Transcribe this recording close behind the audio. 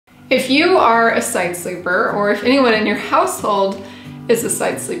If you are a side sleeper, or if anyone in your household is a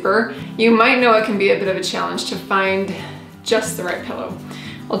side sleeper, you might know it can be a bit of a challenge to find just the right pillow.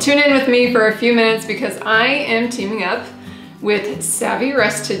 Well, tune in with me for a few minutes because I am teaming up with Savvy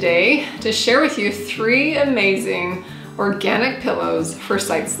Rest today to share with you 3 amazing organic pillows for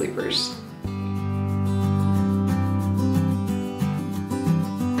side sleepers.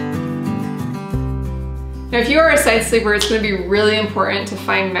 Now, if you are a side sleeper, it's going to be really important to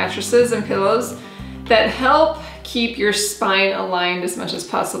find mattresses and pillows that help keep your spine aligned as much as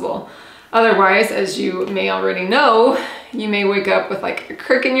possible. Otherwise, as you may already know, you may wake up with like a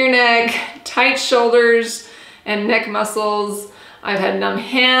crick in your neck, tight shoulders and neck muscles. I've had numb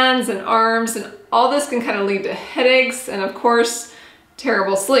hands and arms, and all this can kind of lead to headaches and, of course,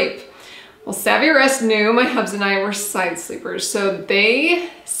 terrible sleep. Well, Savvy Rest knew my hubs and I were side sleepers, so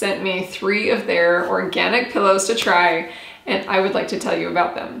they sent me 3 of their organic pillows to try, and I would like to tell you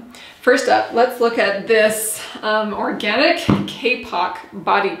about them. First up, let's look at this organic kapok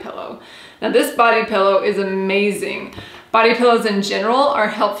body pillow. Now, this body pillow is amazing. Body pillows in general are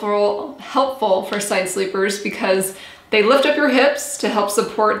helpful for side sleepers because they lift up your hips to help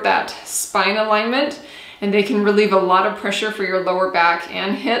support that spine alignment, and they can relieve a lot of pressure for your lower back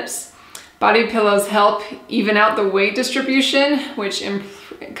and hips. Body pillows help even out the weight distribution, which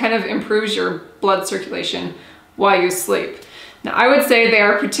kind of improves your blood circulation while you sleep. Now, I would say they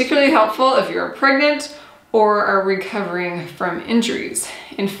are particularly helpful if you're pregnant or are recovering from injuries.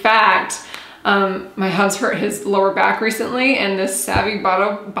 In fact, my hub's hurt his lower back recently, and this Savvy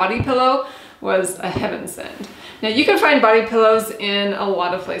body pillow was a heaven send. Now, you can find body pillows in a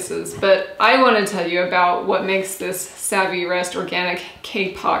lot of places, but I want to tell you about what makes this Savvy Rest organic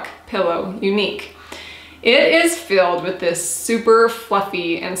kapok pillow unique. It is filled with this super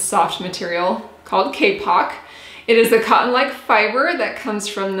fluffy and soft material called kapok. It is a cotton-like fiber that comes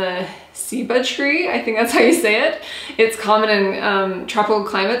from the ceiba tree. I think that's how you say it. It's common in tropical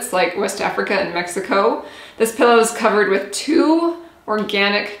climates like West Africa and Mexico. This pillow is covered with 2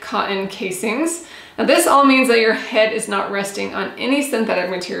 organic cotton casings. Now, this all means that your head is not resting on any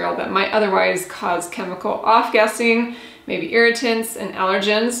synthetic material that might otherwise cause chemical off-gassing, maybe irritants and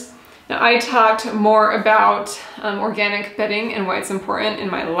allergens. Now, I talked more about organic bedding and why it's important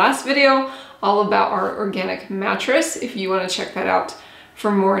in my last video, all about our organic mattress, if you want to check that out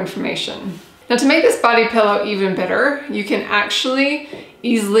for more information. Now, to make this body pillow even better, you can actually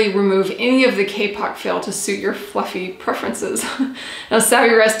easily remove any of the kapok fill to suit your fluffy preferences. Now,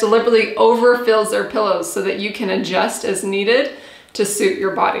 Savvy Rest deliberately overfills their pillows so that you can adjust as needed to suit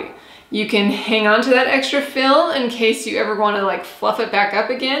your body. You can hang on to that extra fill in case you ever want to like fluff it back up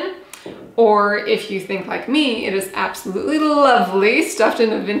again. Or if you think like me, it is absolutely lovely stuffed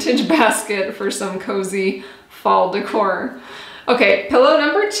in a vintage basket for some cozy fall decor. Okay, pillow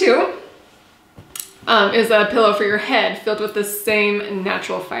number 2 is a pillow for your head filled with the same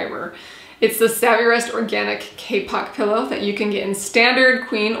natural fiber. It's the Savvy Rest organic kapok pillow that you can get in standard,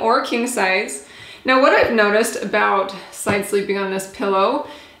 queen, or king size. Now, what I've noticed about side sleeping on this pillow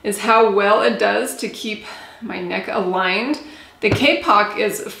is how well it does to keep my neck aligned. The kapok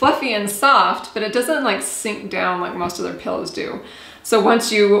is fluffy and soft, but it doesn't like sink down like most other pillows do. So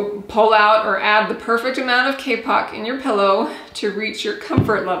once you pull out or add the perfect amount of kapok in your pillow to reach your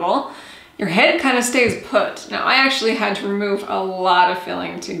comfort level, your head kind of stays put. Now, I actually had to remove a lot of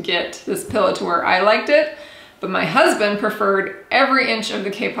filling to get this pillow to where I liked it, but my husband preferred every inch of the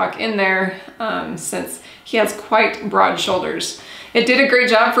kapok in there since he has quite broad shoulders. It did a great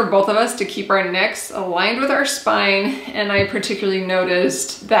job for both of us to keep our necks aligned with our spine, and I particularly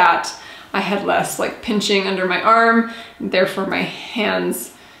noticed that I had less like pinching under my arm, and therefore my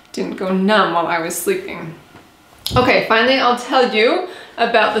hands didn't go numb while I was sleeping. Okay, finally, I'll tell you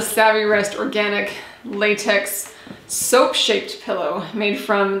about the Savvy Rest organic latex soap-shaped pillow made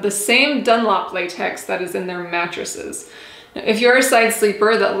from the same Dunlop latex that is in their mattresses. Now, if you're a side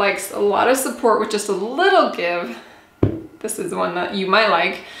sleeper that likes a lot of support with just a little give, this is the one that you might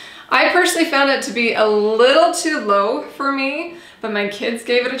like. I personally found it to be a little too low for me, but my kids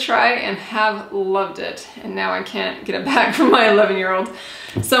gave it a try and have loved it. And now I can't get it back from my 11-year-old.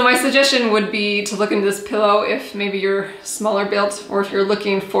 So my suggestion would be to look into this pillow if maybe you're smaller built, or if you're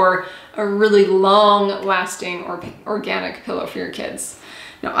looking for a really long-lasting or organic pillow for your kids.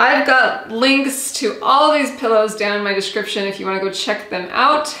 Now, I've got links to all of these pillows down in my description if you want to go check them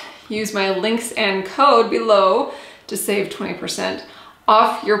out. Use my links and code below to save 20%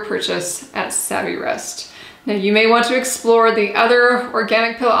 off your purchase at Savvy Rest. Now, you may want to explore the other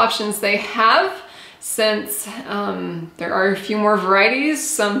organic pillow options they have, since there are a few more varieties,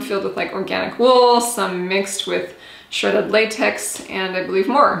 some filled with like organic wool, some mixed with shredded latex, and I believe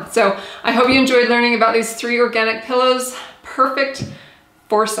more. So I hope you enjoyed learning about these 3 organic pillows, perfect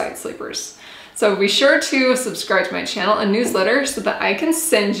for side sleepers. So be sure to subscribe to my channel and newsletter so that I can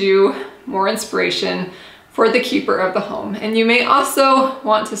send you more inspiration for the keeper of the home. And you may also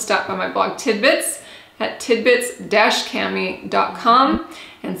want to stop by my blog Tidbits at tidbits-cami.com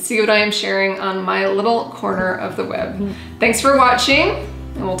and see what I am sharing on my little corner of the web. Thanks for watching,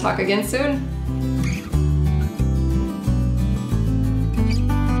 and we'll talk again soon.